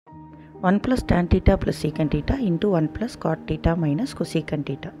1 plus tan theta plus secant theta into 1 plus cot theta minus cosecant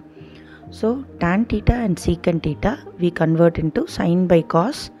theta. So tan theta and secant theta we convert into sin by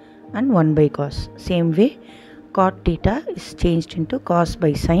cos and 1 by cos. Same way cot theta is changed into cos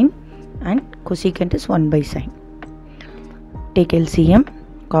by sin and cosecant is 1 by sin. Take LCM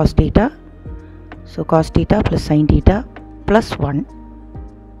cos theta. So cos theta plus sin theta plus 1.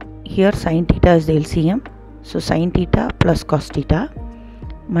 Here sin theta is the LCM. So sin theta plus cos theta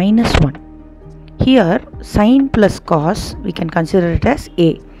minus 1. Here sin plus cos we can consider it as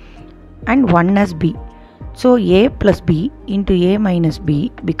A and 1 as B. So A plus B into A minus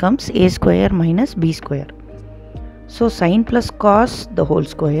B becomes A square minus B square. So sin plus cos the whole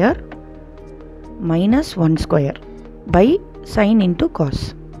square minus 1 square by sin into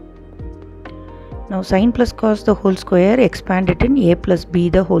cos. Now sin plus cos the whole square expanded in A plus B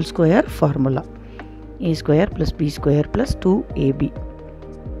the whole square formula. A square plus B square plus 2AB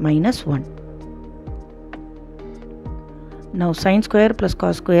minus 1. Now sin square plus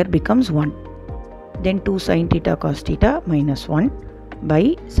cos square becomes 1. Then 2 sin theta cos theta minus 1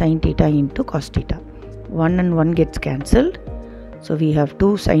 by sin theta into cos theta. 1 and 1 gets cancelled. So we have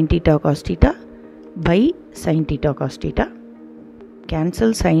 2 sin theta cos theta by sin theta cos theta.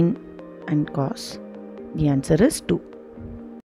 Cancel sin and cos. The answer is 2.